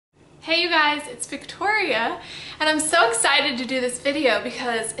Hey you guys, it's Victoria, and I'm so excited to do this video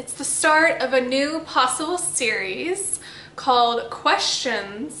because it's the start of a new possible series called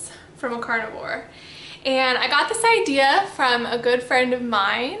Questions from a Carnivore. And I got this idea from a good friend of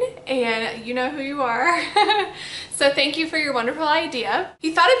mine, and you know who you are. So thank you for your wonderful idea. He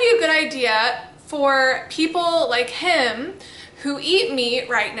thought it'd be a good idea for people like him who eat meat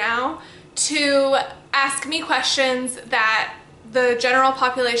right now to ask me questions that the general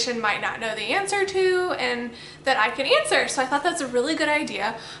population might not know the answer to and that I can answer. So I thought that's a really good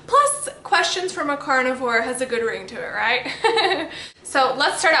idea. Plus, Questions from a Carnivore has a good ring to it, right? So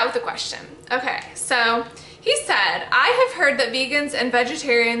let's start out with the question. Okay, so he said, I have heard that vegans and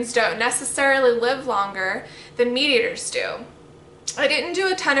vegetarians don't necessarily live longer than meat eaters do. I didn't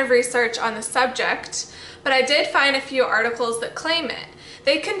do a ton of research on the subject, but I did find a few articles that claim it.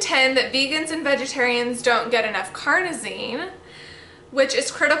 They contend that vegans and vegetarians don't get enough carnosine, which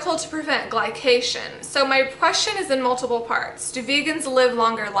is critical to prevent glycation. So my question is in multiple parts. Do vegans live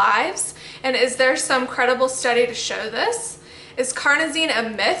longer lives? And is there some credible study to show this? Is carnosine a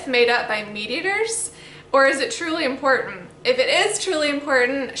myth made up by meat eaters? Or is it truly important? If it is truly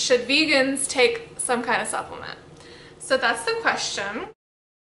important, should vegans take some kind of supplement? So that's the question.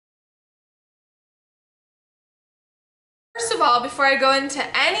 First of all, before I go into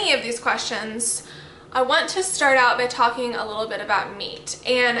any of these questions, I want to start out by talking a little bit about meat.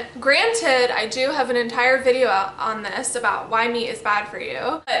 And granted, I do have an entire video out on this about why meat is bad for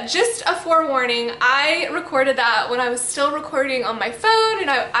you. But just a forewarning, I recorded that when I was still recording on my phone and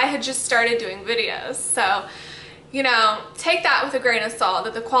I had just started doing videos. So, you know, take that with a grain of salt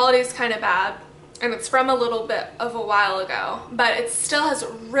that the quality is kind of bad and it's from a little bit of a while ago, but it still has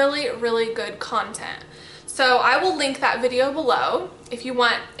really, really good content. So I will link that video below if you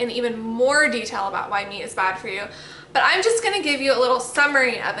want an even more detail about why meat is bad for you. But I'm just going to give you a little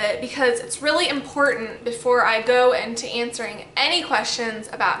summary of it because it's really important before I go into answering any questions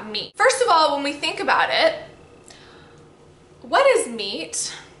about meat. First of all, when we think about it, what is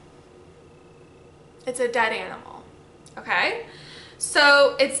meat? It's a dead animal, okay?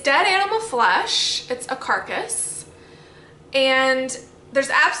 So it's dead animal flesh, it's a carcass, and there's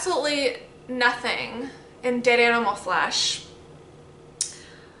absolutely nothing in dead animal flesh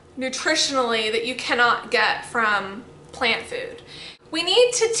nutritionally that you cannot get from plant food. We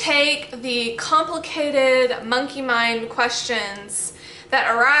need to take the complicated monkey mind questions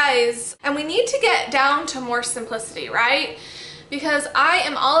that arise and we need to get down to more simplicity, right? Because I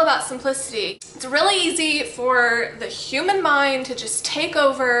am all about simplicity. It's really easy for the human mind to just take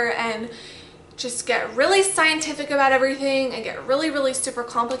over and just get really scientific about everything and get really, really super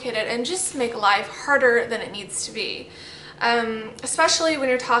complicated and just make life harder than it needs to be. Especially when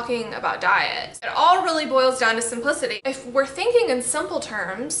you're talking about diet. It all really boils down to simplicity. If we're thinking in simple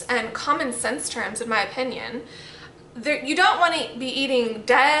terms and common sense terms, in my opinion, you don't want to be eating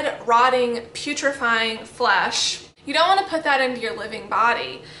dead, rotting, putrefying flesh. You don't want to put that into your living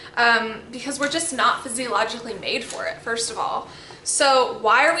body because we're just not physiologically made for it, first of all. So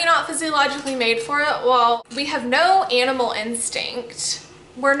why are we not physiologically made for it? Well, we have no animal instinct.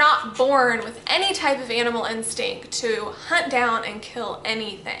 We're not born with any type of animal instinct to hunt down and kill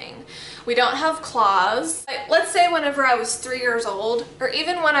anything. We don't have claws. Let's say whenever I was 3 years old, or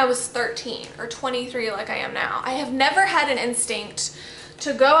even when I was 13 or 23 like I am now, I have never had an instinct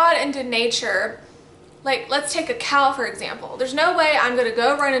to go out into nature. Like, let's take a cow for example. There's no way I'm gonna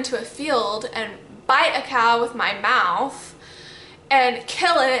go run into a field and bite a cow with my mouth and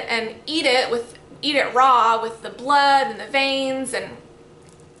kill it and eat it raw with the blood and the veins and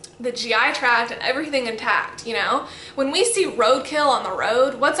the GI tract and everything intact, you know? When we see roadkill on the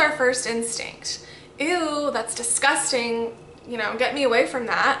road, what's our first instinct? Ew, that's disgusting, you know, get me away from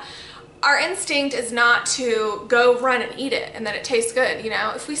that. Our instinct is not to go run and eat it and that it tastes good, you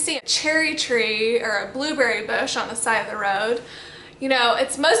know? If we see a cherry tree or a blueberry bush on the side of the road, you know,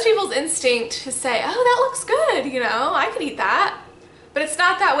 it's most people's instinct to say, oh, that looks good, you know, I could eat that. But it's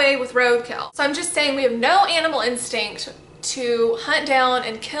not that way with roadkill. So I'm just saying we have no animal instinct to hunt down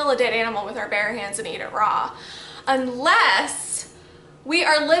and kill a dead animal with our bare hands and eat it raw. Unless we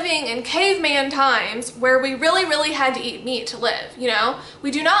are living in caveman times where we really, really had to eat meat to live, you know? We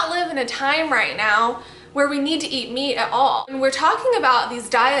do not live in a time right now where we need to eat meat at all. And we're talking about these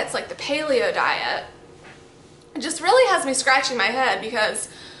diets like the paleo diet. It just really has me scratching my head because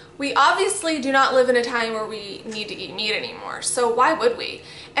we obviously do not live in a time where we need to eat meat anymore, so why would we?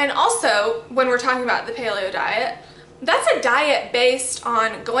 And also, when we're talking about the paleo diet, that's a diet based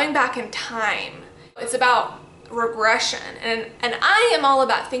on going back in time. It's about regression, and I am all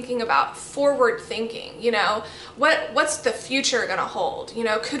about thinking about forward thinking. You know, what's the future gonna hold? You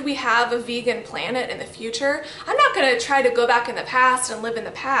know, could we have a vegan planet in the future? I'm not gonna try to go back in the past and live in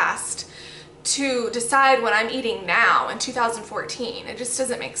the past to decide what I'm eating now in 2014. It just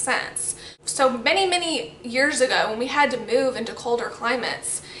doesn't make sense. So many years ago, when we had to move into colder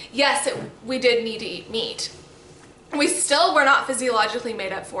climates, yes, we did need to eat meat. We still were not physiologically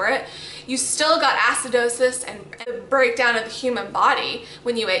made up for it. You still got acidosis and breakdown of the human body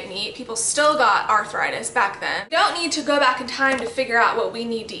when you ate meat. People still got arthritis back then. You don't need to go back in time to figure out what we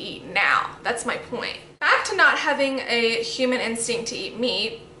need to eat now. That's my point. Back to not having a human instinct to eat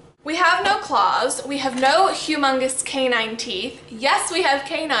meat. We have no claws. We have no humongous canine teeth. Yes, we have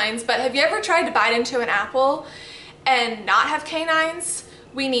canines, but have you ever tried to bite into an apple and not have canines?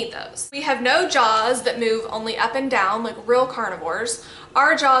 We need those. We have no jaws that move only up and down like real carnivores.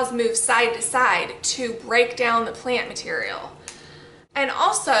 Our jaws move side to side to break down the plant material. And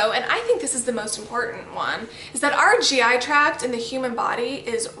also, and I think this is the most important one, is that our GI tract in the human body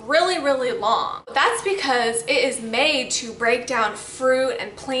is really long. That's because it is made to break down fruit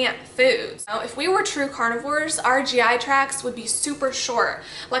and plant foods. Now, if we were true carnivores, our GI tracts would be super short,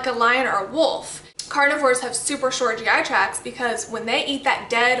 like a lion or a wolf. Carnivores have super short GI tracts because when they eat that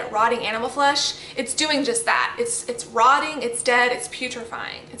dead, rotting animal flesh, it's doing just that. It's rotting, it's dead, it's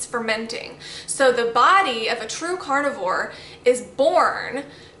putrefying, it's fermenting. So the body of a true carnivore is born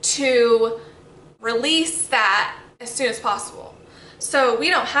to release that as soon as possible. So we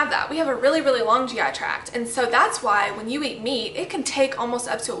don't have that. We have a really long GI tract. And so that's why when you eat meat, it can take almost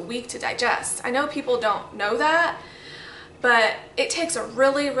up to a week to digest. I know people don't know that, but it takes a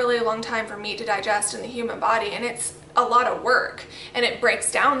really long time for meat to digest in the human body, and it's a lot of work, and it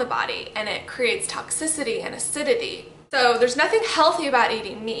breaks down the body, and it creates toxicity and acidity. So there's nothing healthy about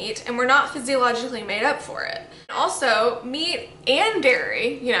eating meat, and we're not physiologically made up for it. Also, meat and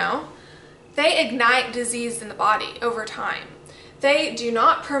dairy, you know, they ignite disease in the body over time. They do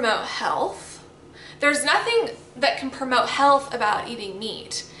not promote health. There's nothing that can promote health about eating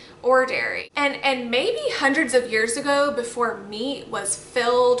meat or dairy. And maybe hundreds of years ago, before meat was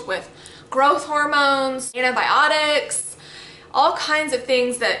filled with growth hormones, antibiotics, all kinds of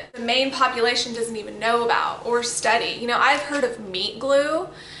things that the main population doesn't even know about or study. You know, I've heard of meat glue.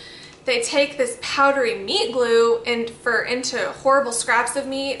 They take this powdery meat glue into horrible scraps of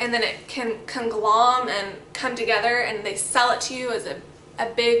meat, and then it can conglom and come together, and they sell it to you as a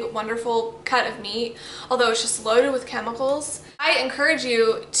big, wonderful cut of meat, although it's just loaded with chemicals. I encourage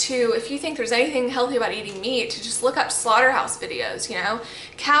you to, if you think there's anything healthy about eating meat, to just look up slaughterhouse videos, you know?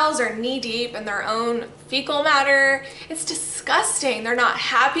 Cows are knee-deep in their own fecal matter. It's disgusting. They're not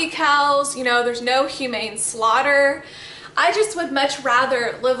happy cows, you know, there's no humane slaughter. I just would much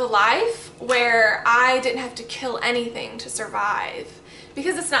rather live a life where I didn't have to kill anything to survive,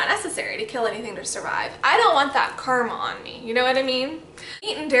 because it's not necessary to kill anything to survive. I don't want that karma on me, you know what I mean?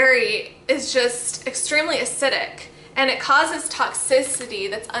 Meat and dairy is just extremely acidic, and it causes toxicity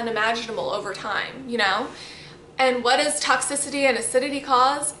that's unimaginable over time, you know? And what does toxicity and acidity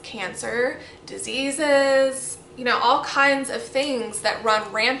cause? Cancer, diseases, you know, all kinds of things that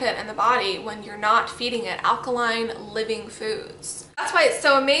run rampant in the body when you're not feeding it alkaline, living foods. That's why it's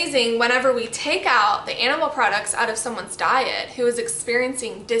so amazing whenever we take out the animal products out of someone's diet who is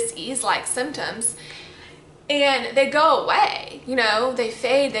experiencing dis-ease-like symptoms, and they go away, you know, they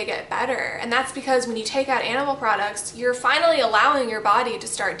fade, they get better. And that's because when you take out animal products, you're finally allowing your body to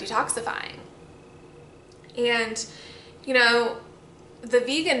start detoxifying. And, you know, the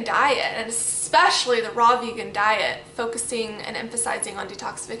vegan diet, and especially the raw vegan diet, focusing and emphasizing on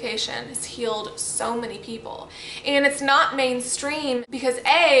detoxification, has healed so many people. And it's not mainstream because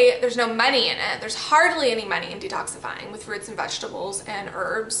A, there's no money in it. There's hardly any money in detoxifying with fruits and vegetables and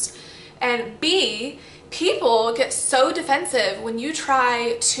herbs. And B, people get so defensive when you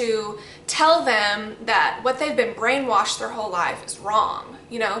try to tell them that what they've been brainwashed their whole life is wrong.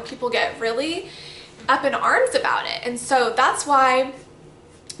 You know, people get really up in arms about it. And so that's why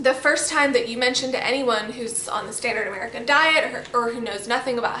the first time that you mention to anyone who's on the standard American diet or who knows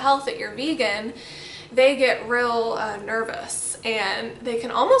nothing about health that you're vegan, they get real nervous, and they can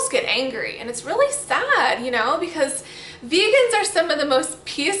almost get angry. And it's really sad, you know, because vegans are some of the most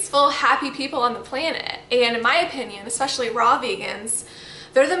peaceful, happy people on the planet. And in my opinion, especially raw vegans,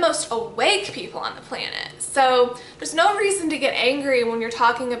 they're the most awake people on the planet. So there's no reason to get angry when you're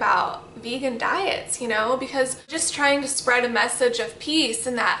talking about vegan diets, you know, because we're just trying to spread a message of peace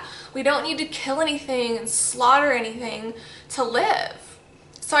and that we don't need to kill anything and slaughter anything to live.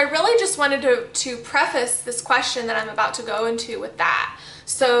 So I really just wanted to preface this question that I'm about to go into with that,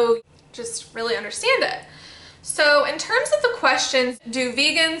 so just really understand it. So in terms of the questions, do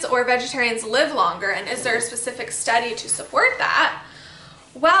vegans or vegetarians live longer, and is there a specific study to support that?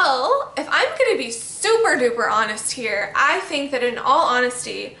 Well, if I'm going to be super duper honest here, I think that in all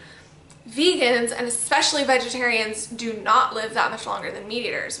honesty, vegans and especially vegetarians do not live that much longer than meat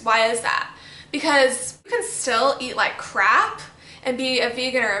eaters. Why is that? Because you can still eat like crap and be a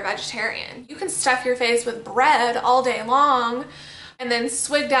vegan or a vegetarian. You can stuff your face with bread all day long and then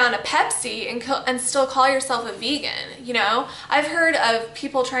swig down a Pepsi and still call yourself a vegan, you know? I've heard of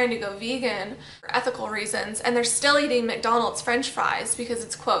people trying to go vegan for ethical reasons and they're still eating McDonald's French fries because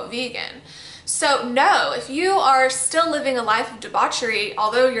it's, quote, vegan. So no, if you are still living a life of debauchery,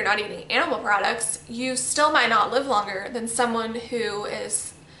 although you're not eating animal products, you still might not live longer than someone who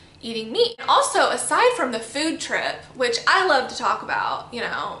is eating meat. Also, aside from the food trip, which I love to talk about, you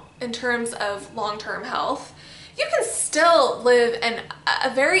know, in terms of long-term health, you can still live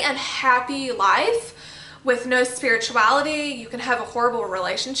a very unhappy life with no spirituality. You can have a horrible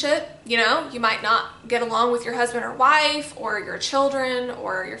relationship, you know, you might not get along with your husband or wife or your children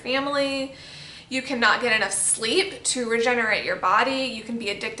or your family. You cannot get enough sleep to regenerate your body. You can be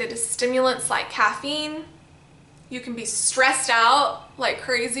addicted to stimulants like caffeine. You can be stressed out like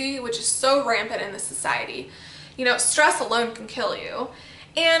crazy, which is so rampant in this society. You know, stress alone can kill you.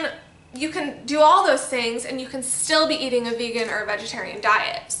 And you can do all those things and you can still be eating a vegan or a vegetarian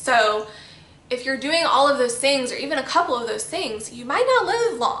diet. So if you're doing all of those things or even a couple of those things, you might not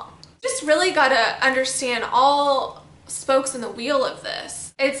live long. Just really gotta understand all spokes in the wheel of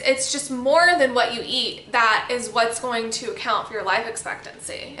this. It's just more than what you eat that is what's going to account for your life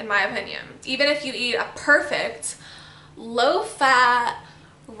expectancy, in my opinion. Even if you eat a perfect, low-fat,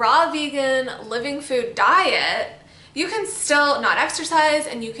 raw vegan, living food diet, you can still not exercise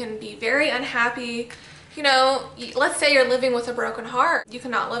and you can be very unhappy. You know, let's say you're living with a broken heart, you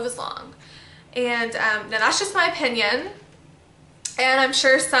cannot live as long. And now that's just my opinion. And I'm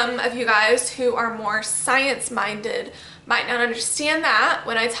sure some of you guys who are more science-minded might not understand that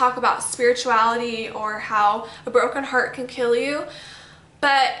when I talk about spirituality or how a broken heart can kill you.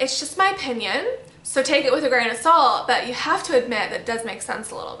 But it's just my opinion. So take it with a grain of salt, but you have to admit that it does make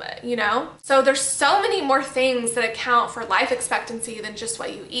sense a little bit, you know? So there's so many more things that account for life expectancy than just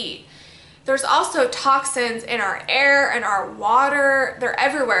what you eat. There's also toxins in our air and our water. They're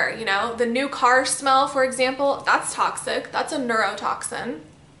everywhere, you know? The new car smell, for example, that's toxic. That's a neurotoxin.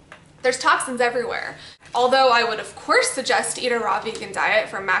 There's toxins everywhere. Although I would, of course, suggest to eat a raw vegan diet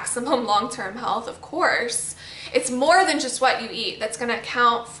for maximum long-term health, of course, it's more than just what you eat that's going to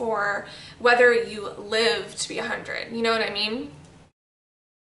account for whether you live to be 100. You know what I mean?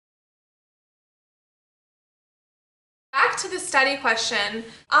 Back to the study question,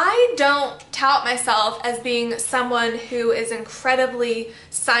 I don't tout myself as being someone who is incredibly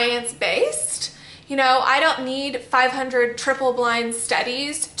science-based. You know, I don't need 500 triple-blind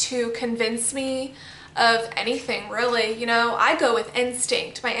studies to convince me of anything, really. You know, I go with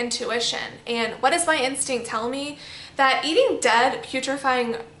instinct, my intuition. And what does my instinct tell me? That eating dead,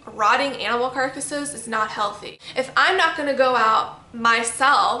 putrefying, rotting animal carcasses is not healthy. If I'm not going to go out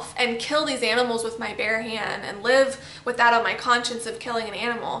myself and kill these animals with my bare hand and live with that on my conscience of killing an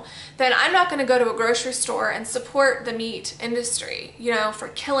animal, then I'm not going to go to a grocery store and support the meat industry, you know, for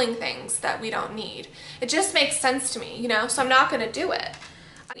killing things that we don't need. It just makes sense to me, you know, so I'm not going to do it.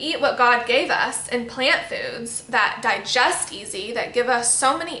 Eat what God gave us in plant foods that digest easy, that give us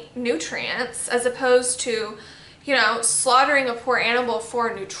so many nutrients, as opposed to, you know, slaughtering a poor animal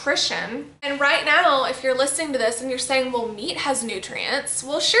for nutrition. And right now, if you're listening to this and you're saying, well, meat has nutrients,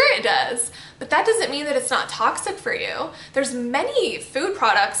 well, sure it does, but that doesn't mean that it's not toxic for you. There's many food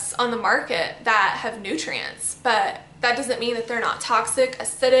products on the market that have nutrients, but that doesn't mean that they're not toxic,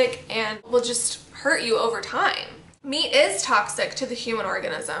 acidic, and will just hurt you over time. Meat is toxic to the human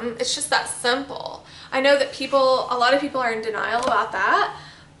organism. It's just that simple. I know that a lot of people are in denial about that,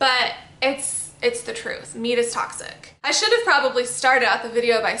 but it's the truth. Meat is toxic. I should have probably started out the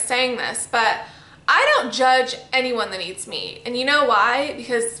video by saying this, but I don't judge anyone that eats meat. And you know why?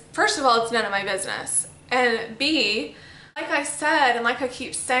 Because first of all, it's none of my business. And B, like I said, and like I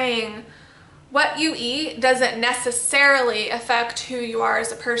keep saying, what you eat doesn't necessarily affect who you are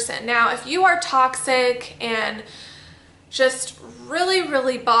as a person. Now, if you are toxic and just really,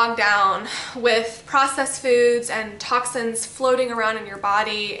 really bogged down with processed foods and toxins floating around in your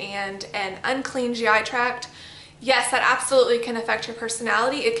body and an unclean GI tract, yes, that absolutely can affect your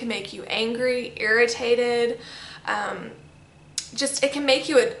personality. It can make you angry, irritated, it can make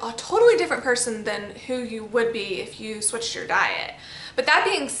you a totally different person than who you would be if you switched your diet. But that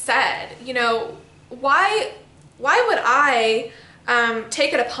being said, you know, why would I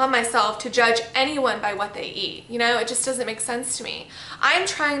take it upon myself to judge anyone by what they eat. You know, it just doesn't make sense to me. I'm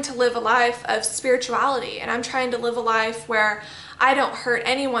trying to live a life of spirituality, and I'm trying to live a life where I don't hurt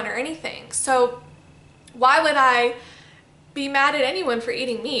anyone or anything. So why would I be mad at anyone for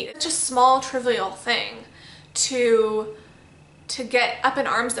eating meat? It's just a small, trivial thing to get up in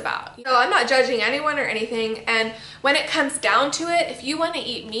arms about. So I'm not judging anyone or anything, and when it comes down to it, if you want to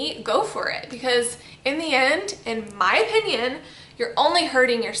eat meat, go for it, because in the end, in my opinion, you're only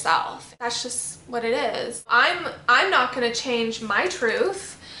hurting yourself. That's just what it is. I'm not going to change my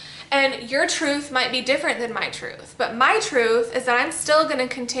truth, and your truth might be different than my truth, but my truth is that I'm still going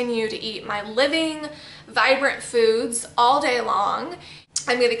to continue to eat my living, vibrant foods all day long.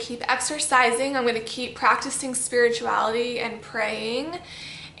 I'm going to keep exercising. I'm going to keep practicing spirituality and praying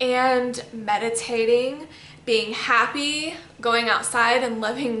and meditating, being happy, going outside and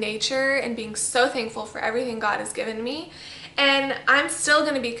loving nature and being so thankful for everything God has given me. And I'm still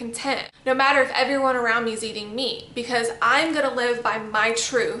going to be content, no matter if everyone around me is eating meat, because I'm going to live by my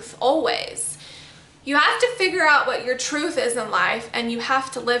truth always. You have to figure out what your truth is in life, and you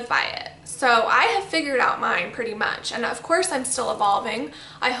have to live by it. So I have figured out mine pretty much, and of course I'm still evolving.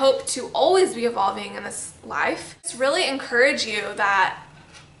 I hope to always be evolving in this life. Just really encourage you that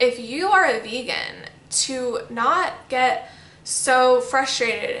if you are a vegan, to not get so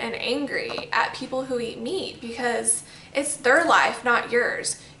frustrated and angry at people who eat meat, because it's their life, not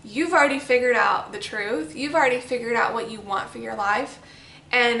yours. You've already figured out the truth. You've already figured out what you want for your life,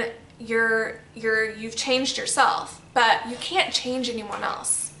 and you've changed yourself, but you can't change anyone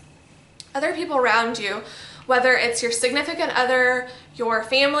else. Other people around you, whether it's your significant other, your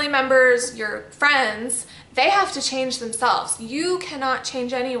family members, your friends, they have to change themselves. You cannot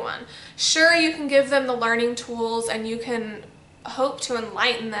change anyone. Sure, you can give them the learning tools and you can hope to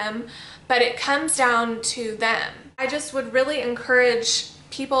enlighten them, but it comes down to them. I just would really encourage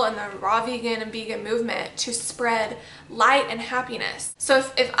people in the raw vegan and vegan movement to spread light and happiness. So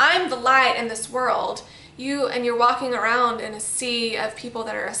if I'm the light in this world, you're walking around in a sea of people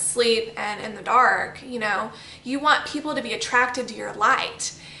that are asleep and in the dark, you know, you want people to be attracted to your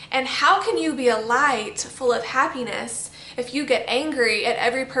light. And how can you be a light full of happiness if you get angry at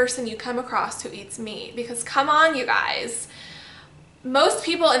every person you come across who eats meat? Because come on, you guys, most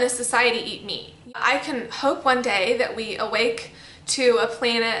people in this society eat meat. I can hope one day that we awake to a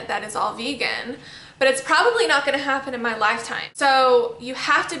planet that is all vegan, but it's probably not going to happen in my lifetime. So you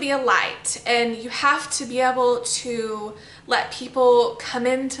have to be a light, and you have to be able to let people come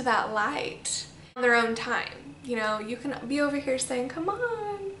into that light on their own time. You know, you can be over here saying, come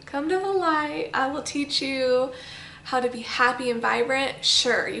on, come to the light. I will teach you how to be happy and vibrant.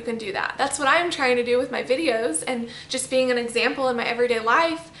 Sure, you can do that. That's what I'm trying to do with my videos and just being an example in my everyday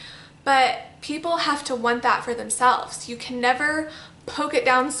life. But people have to want that for themselves. You can never poke it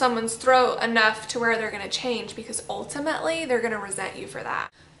down someone's throat enough to where they're going to change, because ultimately they're going to resent you for that.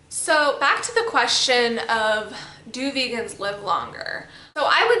 So back to the question of, do vegans live longer? So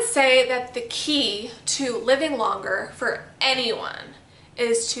I would say that the key to living longer for anyone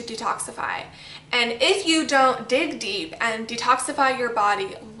is to detoxify. And if you don't dig deep and detoxify your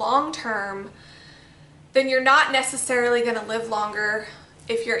body long term, then you're not necessarily going to live longer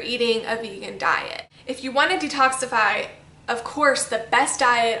if you're eating a vegan diet. If you want to detoxify, of course, the best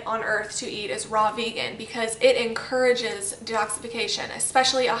diet on earth to eat is raw vegan, because it encourages detoxification,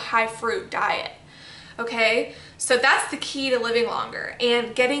 especially a high fruit diet. Okay, so that's the key to living longer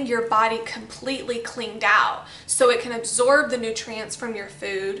and getting your body completely cleaned out so it can absorb the nutrients from your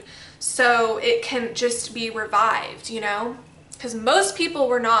food, so it can just be revived, you know? Because most people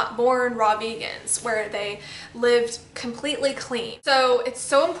were not born raw vegans where they lived completely clean. So it's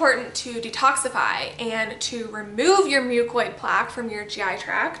so important to detoxify and to remove your mucoid plaque from your GI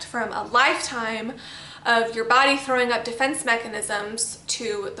tract from a lifetime of your body throwing up defense mechanisms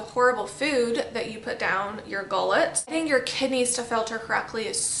to the horrible food that you put down your gullet. Getting your kidneys to filter correctly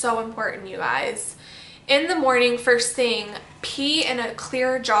is so important, you guys. In the morning, first thing, pee in a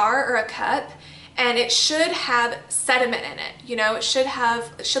clear jar or a cup, and it should have sediment in it. You know, it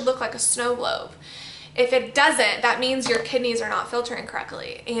should look like a snow globe. If it doesn't, that means your kidneys are not filtering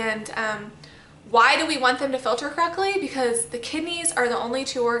correctly. And why do we want them to filter correctly? Because the kidneys are the only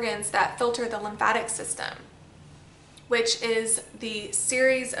two organs that filter the lymphatic system, which is the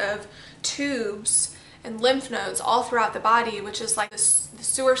series of tubes and lymph nodes all throughout the body, which is like the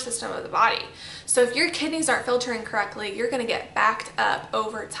sewer system of the body. So if your kidneys aren't filtering correctly, you're going to get backed up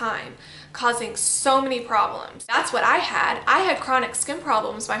over time, causing so many problems. That's what I had. I had chronic skin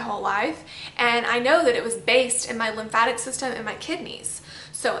problems my whole life, and I know that it was based in my lymphatic system and my kidneys.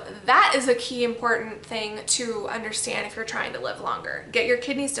 So that is a key important thing to understand if you're trying to live longer. Get your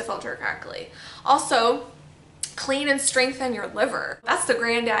kidneys to filter correctly. Also, clean and strengthen your liver. That's the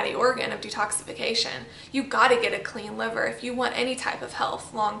granddaddy organ of detoxification. You gotta get a clean liver if you want any type of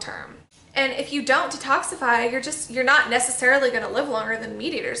health long term. And if you don't detoxify, you're not necessarily gonna live longer than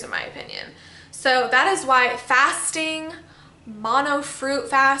meat eaters, in my opinion. So that is why fasting, mono fruit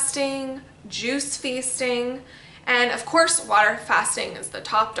fasting, juice feasting, and of course water fasting is the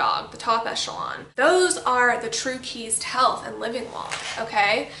top dog, the top echelon. Those are the true keys to health and living long,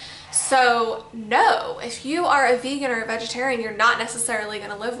 okay? So no, if you are a vegan or a vegetarian, you're not necessarily going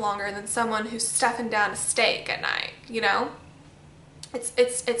to live longer than someone who's stuffing down a steak at night, you know?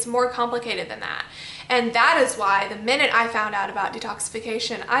 It's more complicated than that. And that is why the minute I found out about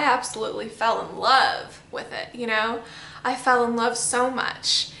detoxification, I absolutely fell in love with it, you know? I fell in love so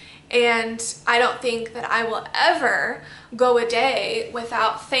much. And I don't think that I will ever go a day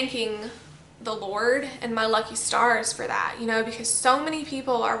without thanking the Lord and my lucky stars for that, you know, because so many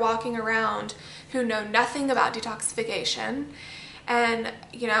people are walking around who know nothing about detoxification, and,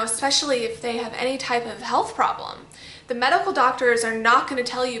 you know, especially if they have any type of health problem. The medical doctors are not going to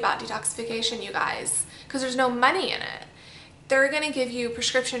tell you about detoxification, you guys, because there's no money in it. They're going to give you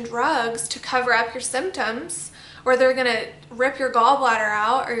prescription drugs to cover up your symptoms, or they're going to rip your gallbladder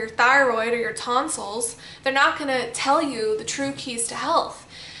out, or your thyroid, or your tonsils. They're not going to tell you the true keys to health.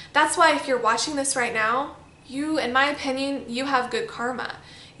 That's why if you're watching this right now, you, in my opinion, you have good karma.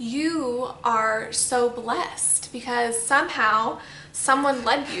 You are so blessed because somehow someone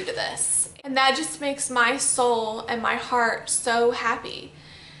led you to this. And that just makes my soul and my heart so happy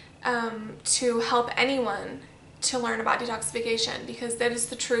to help anyone to learn about detoxification, because that is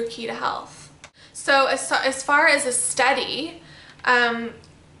the true key to health. So as far as a study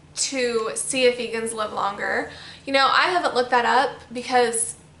to see if vegans live longer, you know, I haven't looked that up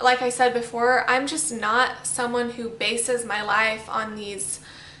because, like I said before, I'm just not someone who bases my life on these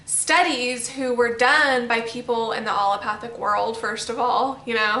studies who were done by people in the allopathic world, first of all,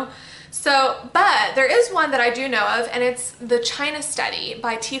 you know. So, but there is one that I do know of, and it's the China study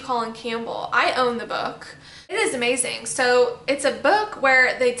by T. Colin Campbell. I own the book. It is amazing. So it's a book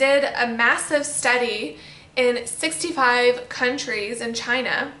where they did a massive study in 65 countries in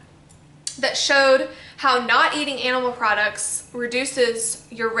China that showed how not eating animal products reduces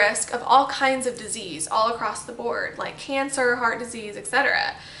your risk of all kinds of disease all across the board, like cancer, heart disease,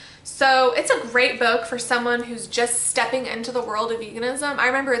 etc. So it's a great book for someone who's just stepping into the world of veganism. I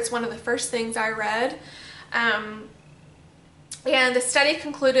remember it's one of the first things I read. And the study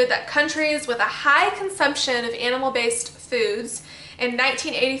concluded that countries with a high consumption of animal-based foods in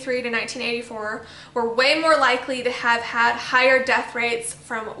 1983 to 1984 were way more likely to have had higher death rates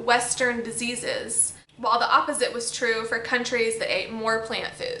from Western diseases, while the opposite was true for countries that ate more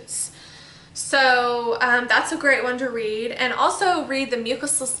plant foods. So that's a great one to read. And also read The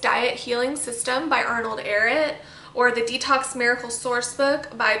Mucusless Diet Healing System by Arnold Ehret, or The Detox Miracle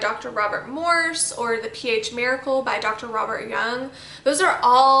Sourcebook by Dr. Robert Morse, or The pH Miracle by Dr. Robert Young. Those are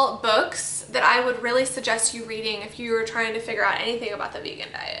all books that I would really suggest you reading if you were trying to figure out anything about the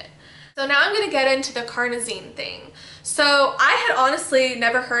vegan diet. So now I'm going to get into the carnosine thing. So I had honestly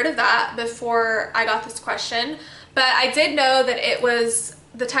never heard of that before I got this question, but I did know that it was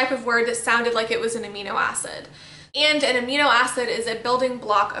the type of word that sounded like it was an amino acid. And an amino acid is a building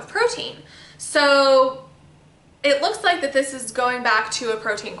block of protein. So it looks like that this is going back to a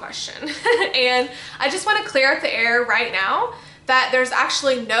protein question. And I just want to clear up the air right now that there's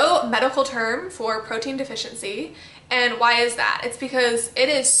actually no medical term for protein deficiency. And why is that? It's because it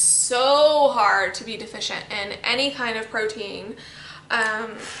is so hard to be deficient in any kind of protein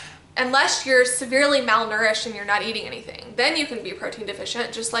unless you're severely malnourished and you're not eating anything. Then you can be protein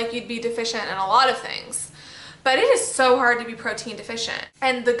deficient, just like you'd be deficient in a lot of things. But it is so hard to be protein deficient.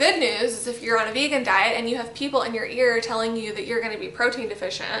 And the good news is if you're on a vegan diet and you have people in your ear telling you that you're going to be protein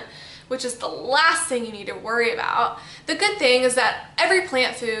deficient, which is the last thing you need to worry about, the good thing is that every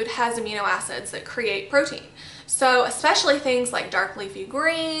plant food has amino acids that create protein. So especially things like dark leafy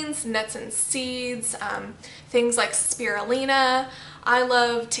greens, nuts and seeds, things like spirulina. I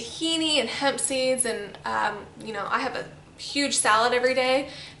love tahini and hemp seeds, and you know, I have a huge salad every day.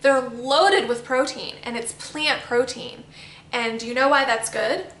 They're loaded with protein, and it's plant protein. And do you know why that's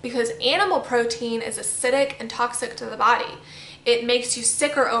good? Because animal protein is acidic and toxic to the body. It makes you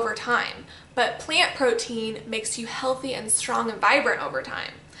sicker over time, but plant protein makes you healthy and strong and vibrant over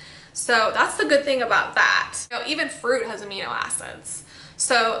time. So that's the good thing about that. You know, even fruit has amino acids.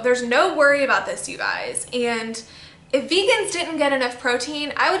 So there's no worry about this, you guys. And If vegans didn't get enough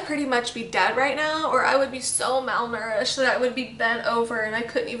protein, I would pretty much be dead right now, or I would be so malnourished that I would be bent over and I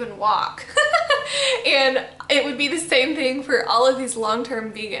couldn't even walk. And it would be the same thing for all of these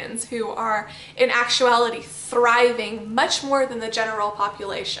long-term vegans who are in actuality thriving much more than the general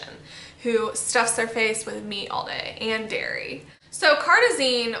population who stuffs their face with meat all day and dairy. So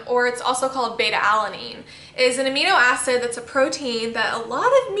carnosine, or it's also called beta-alanine, is an amino acid that's a protein that a lot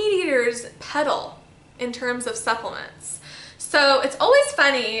of meat eaters peddle in terms of supplements. So it's always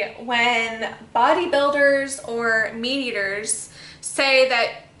funny when bodybuilders or meat eaters say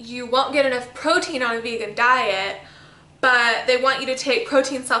that you won't get enough protein on a vegan diet, but they want you to take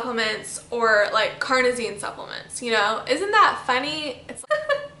protein supplements or like carnosine supplements, you know? Isn't that funny?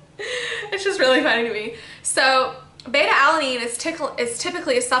 It's just really funny to me. So beta-alanine is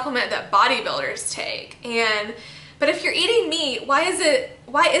typically a supplement that bodybuilders take, but if you're eating meat, why is it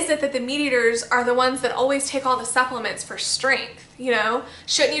that the meat eaters are the ones that always take all the supplements for strength, you know?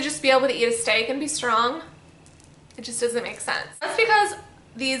 Shouldn't you just be able to eat a steak and be strong? It just doesn't make sense. That's because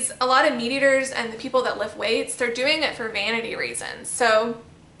a lot of meat eaters and the people that lift weights, they're doing it for vanity reasons. So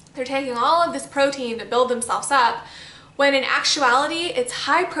they're taking all of this protein to build themselves up, when in actuality, it's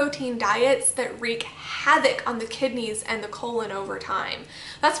high protein diets that wreak havoc on the kidneys and the colon over time.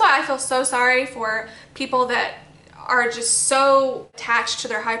 That's why I feel so sorry for people that are just so attached to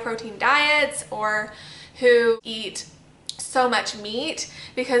their high protein diets or who eat so much meat,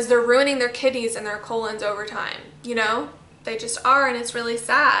 because they're ruining their kidneys and their colons over time, you know? They just are, and it's really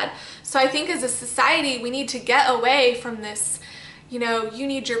sad. So I think as a society, we need to get away from this, you know, you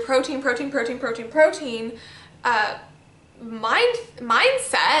need your protein,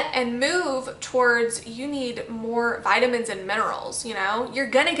 mindset and move towards you need more vitamins and minerals, you know? You're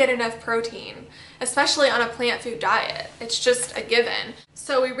gonna get enough protein, especially on a plant food diet. It's just a given.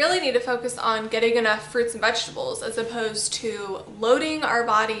 So we really need to focus on getting enough fruits and vegetables as opposed to loading our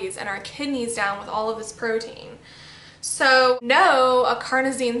bodies and our kidneys down with all of this protein. So no, a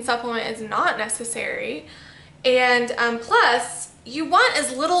carnosine supplement is not necessary. And plus, you want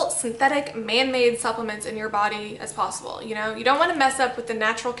as little synthetic man-made supplements in your body as possible, you know? You don't want to mess up with the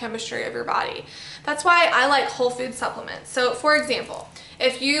natural chemistry of your body. That's why I like whole food supplements. So for example,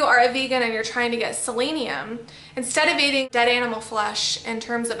 if you are a vegan and you're trying to get selenium, instead of eating dead animal flesh in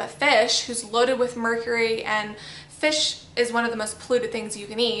terms of a fish who's loaded with mercury, and fish is one of the most polluted things you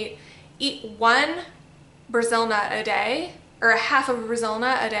can eat one Brazil nut a day, or a half of a Brazil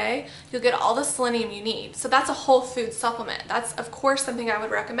nut a day, you'll get all the selenium you need. So that's a whole food supplement. That's of course something I would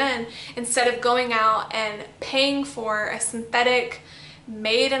recommend instead of going out and paying for a synthetic,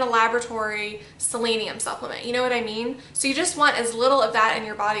 made in a laboratory selenium supplement. You know what I mean? So you just want as little of that in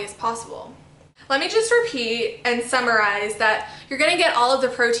your body as possible. Let me just repeat and summarize that you're gonna get all of the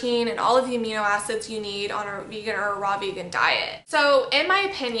protein and all of the amino acids you need on a vegan or a raw vegan diet. So in my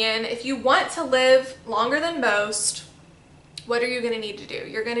opinion, if you want to live longer than most, what are you going to need to do?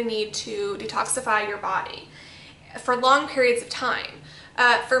 You're going to need to detoxify your body for long periods of time.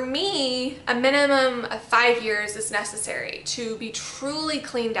 For me, a minimum of 5 years is necessary to be truly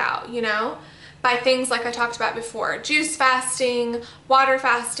cleaned out, you know, by things like I talked about before: juice fasting, water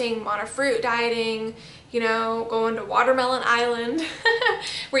fasting, monofruit dieting, you know, going to Watermelon Island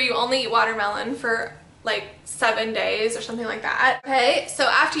where you only eat watermelon for like 7 days or something like that. Okay, so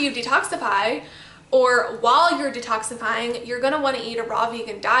after you detoxify, or while you're detoxifying, you're gonna wanna eat a raw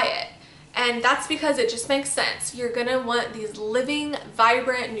vegan diet. And that's because it just makes sense. You're gonna want these living,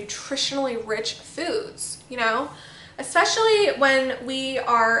 vibrant, nutritionally rich foods, you know? Especially when we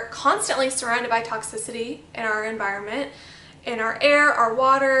are constantly surrounded by toxicity in our environment, in our air, our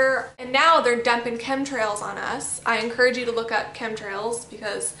water, and now they're dumping chemtrails on us. I encourage you to look up chemtrails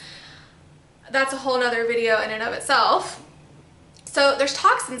because that's a whole nother video in and of itself. So there's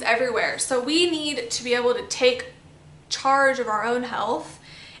toxins everywhere. So we need to be able to take charge of our own health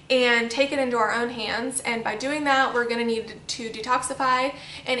and take it into our own hands. And by doing that, we're gonna need to detoxify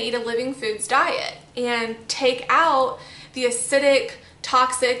and eat a living foods diet and take out the acidic,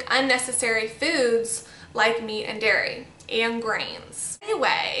 toxic, unnecessary foods like meat and dairy and grains.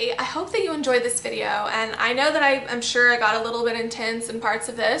 Anyway, I hope that you enjoyed this video, and I know that I'm sure I got a little bit intense in parts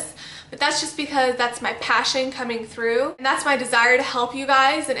of this, but that's just because that's my passion coming through, and that's my desire to help you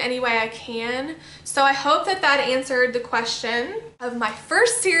guys in any way I can. So I hope that that answered the question of my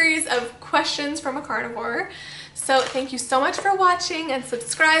first series of questions from a carnivore. So thank you so much for watching and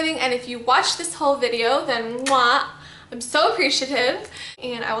subscribing, and if you watched this whole video, then mwah, I'm so appreciative,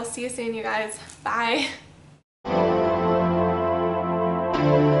 and I will see you soon, you guys. Bye.